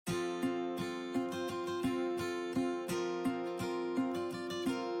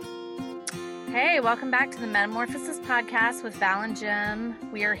Hey, welcome back to the Metamorphosis podcast with Val and Jim.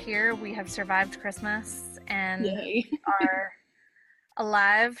 We are here. We have survived Christmas and Yay. are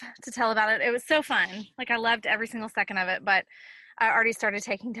alive to tell about it. It was so fun. Like, I loved every single second of it, but I already started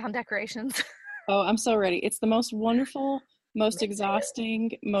taking down decorations. Oh, I'm so ready. It's the most wonderful, most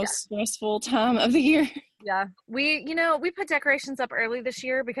exhausting, most stressful time of the year. Yeah. We put decorations up early this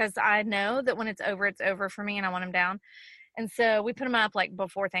year because I know that when it's over for me and I want them down. And so we put them up like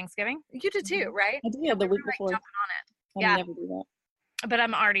before Thanksgiving. You did too, right? I So did the we week were like before. jumping on it. I Yeah. never do that. But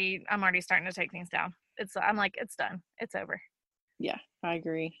I'm already starting to take things down. I'm like, it's done. It's over. Yeah, I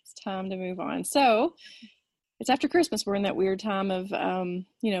agree. It's time to move on. So it's after Christmas. We're in that weird time of,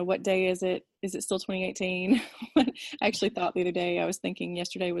 what day is it? Is it still 2018? I actually thought the other day, I was thinking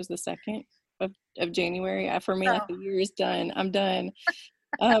yesterday was the 2nd of January. For me, like the year is done. I'm done.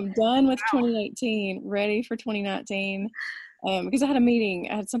 I'm done with 2018, ready for 2019. Because I had a meeting,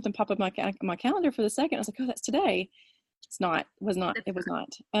 I had something pop up my calendar for the 2nd. I was like, oh, that's today. It was not.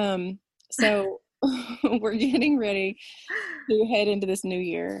 So we're getting ready to head into this new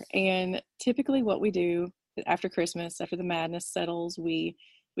year. And typically what we do after Christmas, after the madness settles, we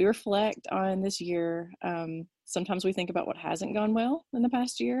reflect on this year. Sometimes we think about what hasn't gone well in the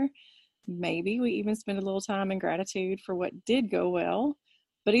past year. Maybe we even spend a little time in gratitude for what did go well.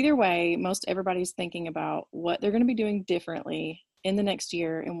 But either way, most everybody's thinking about what they're going to be doing differently in the next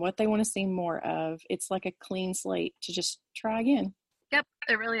year and what they want to see more of. It's like a clean slate to just try again. Yep,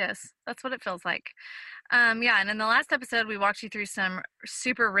 it really is. That's what it feels like. And in the last episode, we walked you through some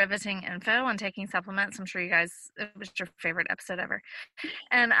super riveting info on taking supplements. I'm sure you guys, it was your favorite episode ever.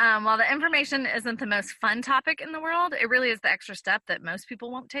 And while the information isn't the most fun topic in the world, it really is the extra step that most people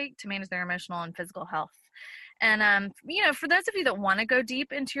won't take to manage their emotional and physical health. And, for those of you that want to go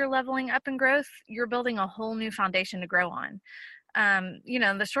deep into your leveling up and growth, you're building a whole new foundation to grow on.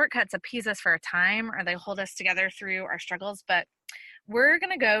 The shortcuts appease us for a time, or they hold us together through our struggles, but we're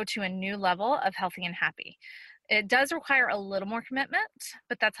going to go to a new level of healthy and happy. It does require a little more commitment,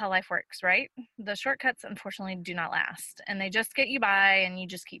 but that's how life works, right? The shortcuts, unfortunately, do not last, and they just get you by, and you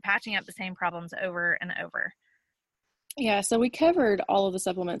just keep patching up the same problems over and over. Yeah, so we covered all of the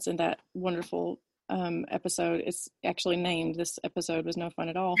supplements in that wonderful episode. It's actually named, this episode was no fun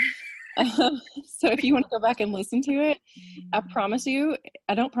at all. So if you want to go back and listen to it, I promise you,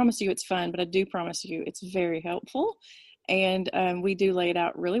 I don't promise you it's fun, but I do promise you it's very helpful. And we do lay it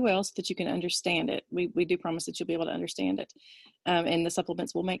out really well so that you can understand it. We do promise that you'll be able to understand it. And the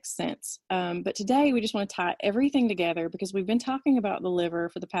supplements will make sense. But today we just want to tie everything together because we've been talking about the liver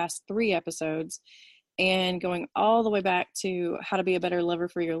for the past 3 episodes. And going all the way back to how to be a better lover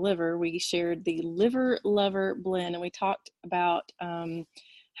for your liver, we shared the Liver Lover blend, and we talked about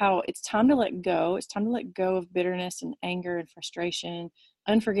how it's time to let go. It's time to let go of bitterness and anger and frustration,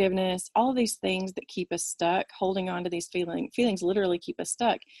 unforgiveness, all of these things that keep us stuck. Holding on to these feelings literally keep us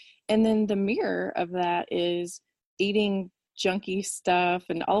stuck. And then the mirror of that is eating junky stuff,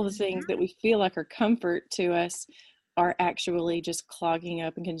 and all the things that we feel like are comfort to us are actually just clogging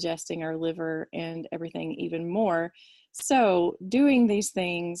up and congesting our liver and everything even more. So doing these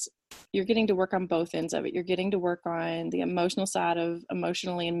things, you're getting to work on both ends of it. You're getting to work on the emotional side of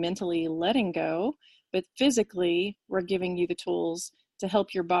emotionally and mentally letting go, but physically, we're giving you the tools to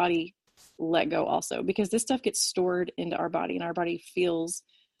help your body let go also, because this stuff gets stored into our body, and our body feels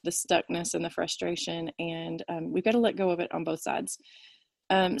the stuckness and the frustration, and we've got to let go of it on both sides.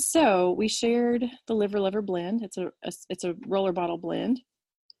 So we shared the Liver Lover blend. It's a roller bottle blend.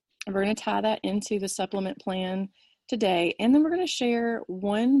 And we're going to tie that into the supplement plan today. And then we're going to share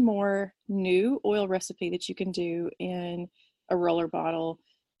one more new oil recipe that you can do in a roller bottle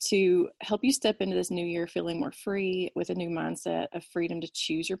to help you step into this new year feeling more free, with a new mindset of freedom to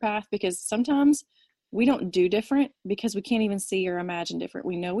choose your path. Because sometimes we don't do different because we can't even see or imagine different.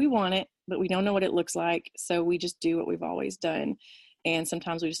 We know we want it, but we don't know what it looks like. So we just do what we've always done. And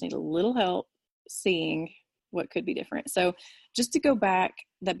sometimes we just need a little help seeing what could be different. So just to go back,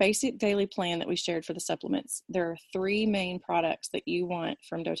 the basic daily plan that we shared for the supplements, there are 3 main products that you want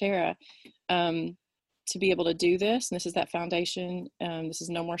from doTERRA to be able to do this. And this is that foundation. This is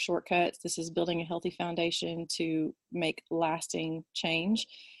no more shortcuts. This is building a healthy foundation to make lasting change.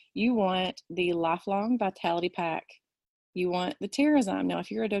 You want the Lifelong Vitality Pack. You want the Terrazyme. Now,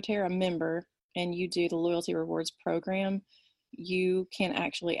 if you're a doTERRA member and you do the Loyalty Rewards program, you can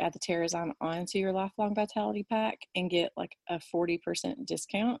actually add the Terrazyme onto your Lifelong Vitality Pack and get like a 40%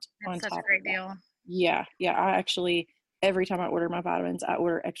 discount. That's such a great deal. Yeah. I actually, every time I order my vitamins, I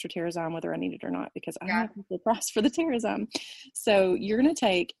order extra Terrazyme whether I need it or not, because I don't have the price for the Terrazyme. So you're going to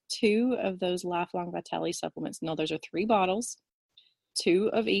take 2 of those Lifelong Vitality supplements. No, those are 3 bottles.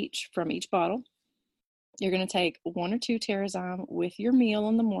 2 of each from each bottle. You're going to take 1 or 2 Terrazyme with your meal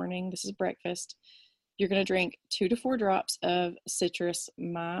in the morning. This is breakfast. You're going to drink 2 to 4 drops of citrus.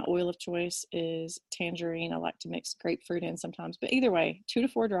 My oil of choice is tangerine. I like to mix grapefruit in sometimes, but either way, 2 to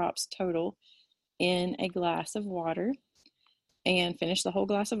 4 drops total in a glass of water, and finish the whole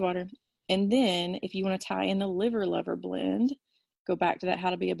glass of water. And then if you want to tie in the Liver Lover blend, go back to that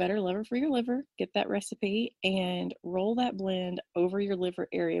How to Be a Better Liver for Your Liver, get that recipe, and roll that blend over your liver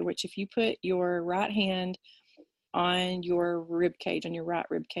area, which if you put your right hand on your rib cage, on your right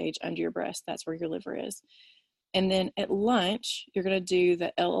rib cage under your breast, that's where your liver is. And then at lunch, you're going to do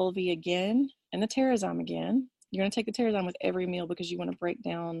the LLV again and the Terrazyme again. You're going to take the Terrazyme with every meal because you want to break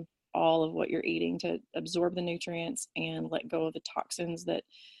down all of what you're eating to absorb the nutrients and let go of the toxins that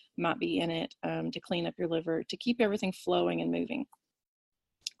might be in it, to clean up your liver, to keep everything flowing and moving.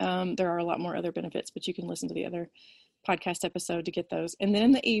 There are a lot more other benefits, but you can listen to the other podcast episode to get those. And then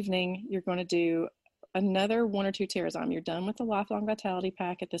in the evening, you're going to do another 1 or 2 Terrazyme. You're done with the Lifelong Vitality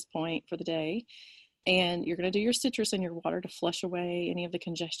Pack at this point for the day. And you're going to do your citrus in your water to flush away any of the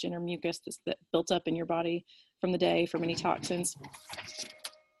congestion or mucus that built up in your body from the day, from any toxins.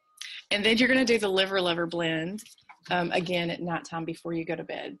 And then you're going to do the Liver Lover blend again at nighttime before you go to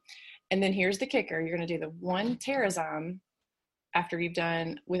bed. And then here's the kicker. You're going to do the 1 Terrazyme after you've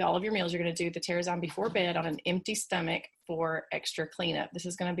done with all of your meals. You're going to do the Terrazyme before bed on an empty stomach for extra cleanup. This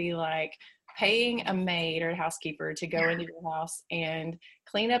is going to be like paying a maid or a housekeeper to go into your house and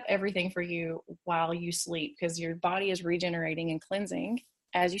clean up everything for you while you sleep, because your body is regenerating and cleansing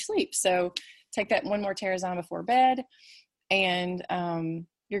as you sleep. So take that 1 more Terrazyme before bed, and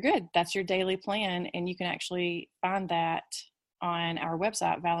you're good. That's your daily plan. And you can actually find that on our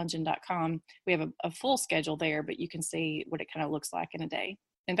website, valingen.com. We have a full schedule there, but you can see what it kind of looks like in a day.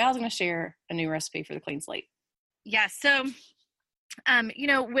 And Val's going to share a new recipe for the clean slate. Yeah. So,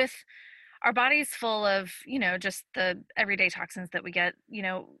 with our body's full of, just the everyday toxins that we get,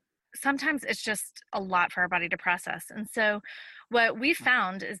 sometimes it's just a lot for our body to process. And so what we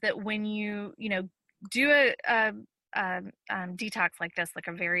found is that when you, do a detox like this, like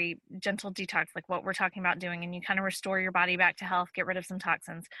a very gentle detox, like what we're talking about doing, and you kind of restore your body back to health, get rid of some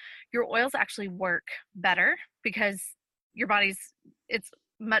toxins, your oils actually work better because your it's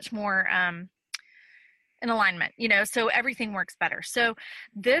much more in alignment, so everything works better. So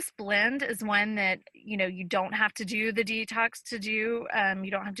this blend is one that, you don't have to do the detox to do, you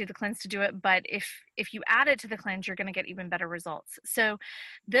don't have to do the cleanse to do it, but if you add it to the cleanse, you're going to get even better results. So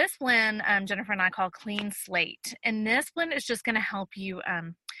this blend, Jennifer and I call Clean Slate, and this blend is just going to help you,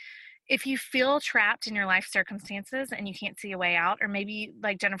 if you feel trapped in your life circumstances and you can't see a way out, or maybe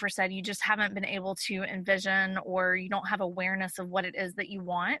like Jennifer said, you just haven't been able to envision, or you don't have awareness of what it is that you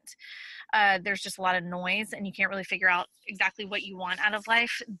want. There's just a lot of noise and you can't really figure out exactly what you want out of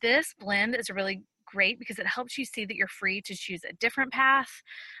life. This blend is really great because it helps you see that you're free to choose a different path,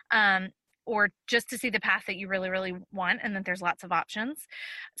 or just to see the path that you really, really want, and that there's lots of options.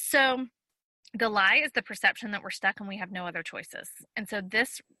 So the lie is the perception that we're stuck and we have no other choices. And so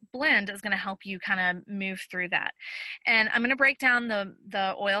this blend is going to help you kind of move through that. And I'm going to break down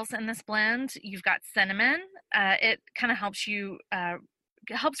the oils in this blend. You've got cinnamon. It kind of helps you,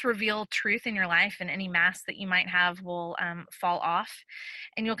 helps reveal truth in your life, and any mask that you might have will fall off.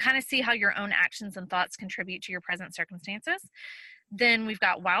 And you'll kind of see how your own actions and thoughts contribute to your present circumstances. Then we've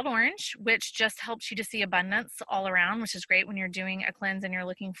got wild orange, which just helps you to see abundance all around, which is great when you're doing a cleanse and you're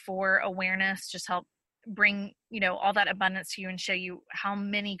looking for awareness. Just help bring, all that abundance to you and show you how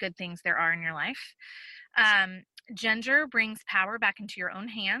many good things there are in your life. Ginger brings power back into your own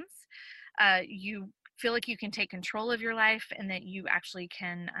hands. You feel like you can take control of your life and that you actually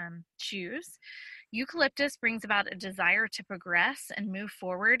can choose. Eucalyptus brings about a desire to progress and move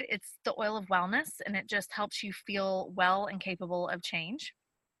forward. It's the oil of wellness, and it just helps you feel well and capable of change.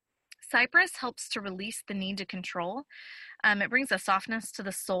 Cypress helps to release the need to control. It brings a softness to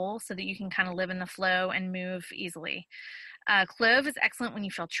the soul so that you can kind of live in the flow and move easily. Clove is excellent when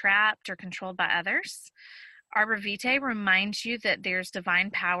you feel trapped or controlled by others. Arbor Vitae reminds you that there's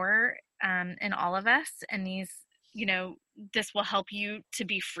divine power in all of us, and this will help you to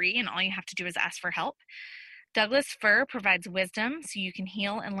be free, and all you have to do is ask for help. Douglas fir provides wisdom so you can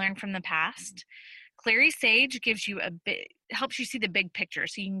heal and learn from the past. Clary sage gives you helps you see the big picture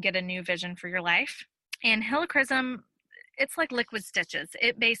so you can get a new vision for your life. And helichrysum, it's like liquid stitches.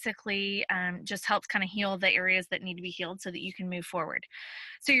 It basically just helps kind of heal the areas that need to be healed so that you can move forward.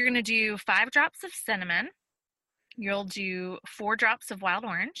 So you're going to do 5 drops of cinnamon. You'll do 4 drops of wild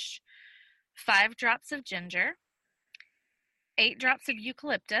orange, 5 drops of ginger, 8 drops of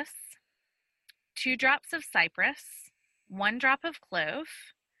eucalyptus, 2 drops of cypress, 1 drop of clove,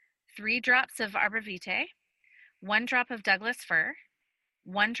 3 drops of arbor vitae, 1 drop of Douglas fir,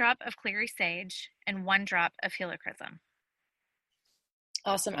 1 drop of clary sage, and 1 drop of helichrysum.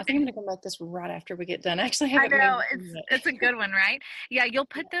 Awesome. I think I'm going to go make this right after we get done. I actually I haven't know, made it yet. it's a good one, right? Yeah, you'll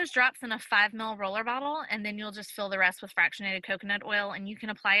put those drops in a 5 ml roller bottle, and then you'll just fill the rest with fractionated coconut oil, and you can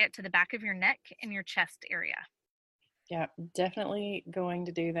apply it to the back of your neck and your chest area. Yeah, definitely going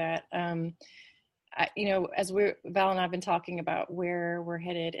to do that. As Val and I have been talking about where we're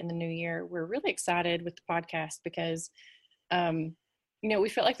headed in the new year, we're really excited with the podcast because, we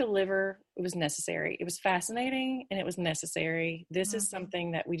felt like the liver was necessary. It was fascinating and it was necessary. This is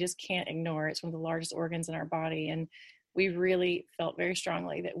something that we just can't ignore. It's one of the largest organs in our body. And we really felt very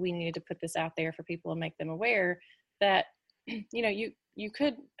strongly that we needed to put this out there for people and make them aware that, you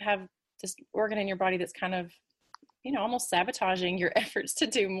could have this organ in your body that's kind of, almost sabotaging your efforts to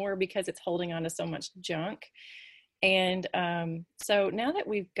do more because it's holding on to so much junk. And so now that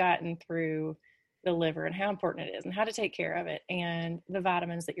we've gotten through the liver and how important it is and how to take care of it and the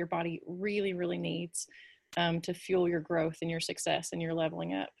vitamins that your body really, really needs to fuel your growth and your success and your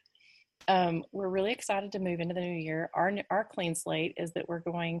leveling up, we're really excited to move into the new year. Our clean slate is that we're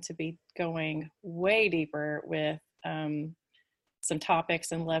going to be going way deeper with some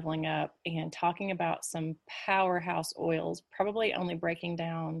topics and leveling up and talking about some powerhouse oils, probably only breaking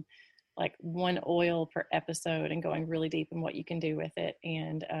down like 1 oil per episode and going really deep in what you can do with it.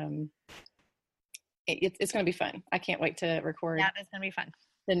 And it's going to be fun. I can't wait to record. Yeah, it's going to be fun.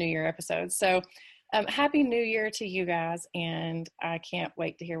 The New Year episode. So happy New Year to you guys. And I can't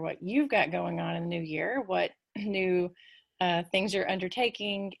wait to hear what you've got going on in the new year, what new things you're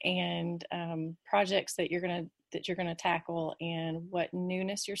undertaking and projects that you're going to tackle and what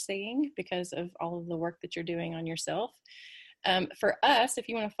newness you're seeing because of all of the work that you're doing on yourself. For us, if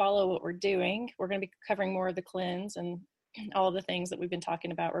you want to follow what we're doing, we're going to be covering more of the cleanse and all of the things that we've been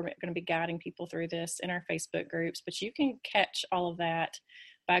talking about. We're going to be guiding people through this in our Facebook groups, but you can catch all of that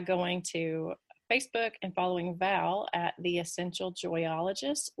by going to Facebook and following Val at The Essential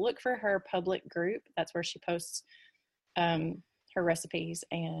Joyologist. Look for her public group. That's where she posts her recipes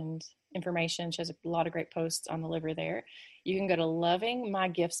and information. She has a lot of great posts on the liver there. You can go to Loving My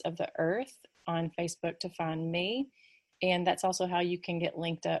Gifts of the Earth on Facebook to find me. And that's also how you can get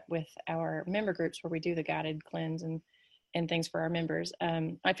linked up with our member groups where we do the guided cleanse and things for our members.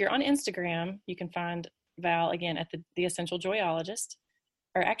 If you're on Instagram, you can find Val again at the Essential Joyologist,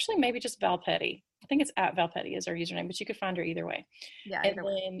 or actually maybe just Val Petty. I think it's at Val Petty is our username, but you could find her either way. Yeah. And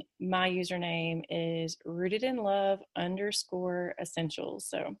then my username is rootedinlove_essentials.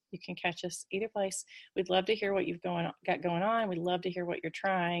 So you can catch us either place. We'd love to hear what you've got going on. We'd love to hear what you're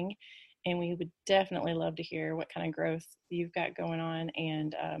trying. And we would definitely love to hear what kind of growth you've got going on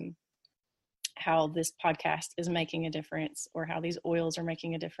and how this podcast is making a difference or how these oils are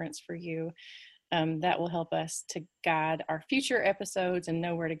making a difference for you. That will help us to guide our future episodes and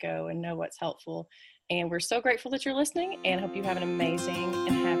know where to go and know what's helpful. And we're so grateful that you're listening and hope you have an amazing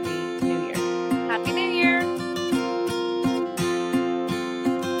and happy New Year. Happy New Year.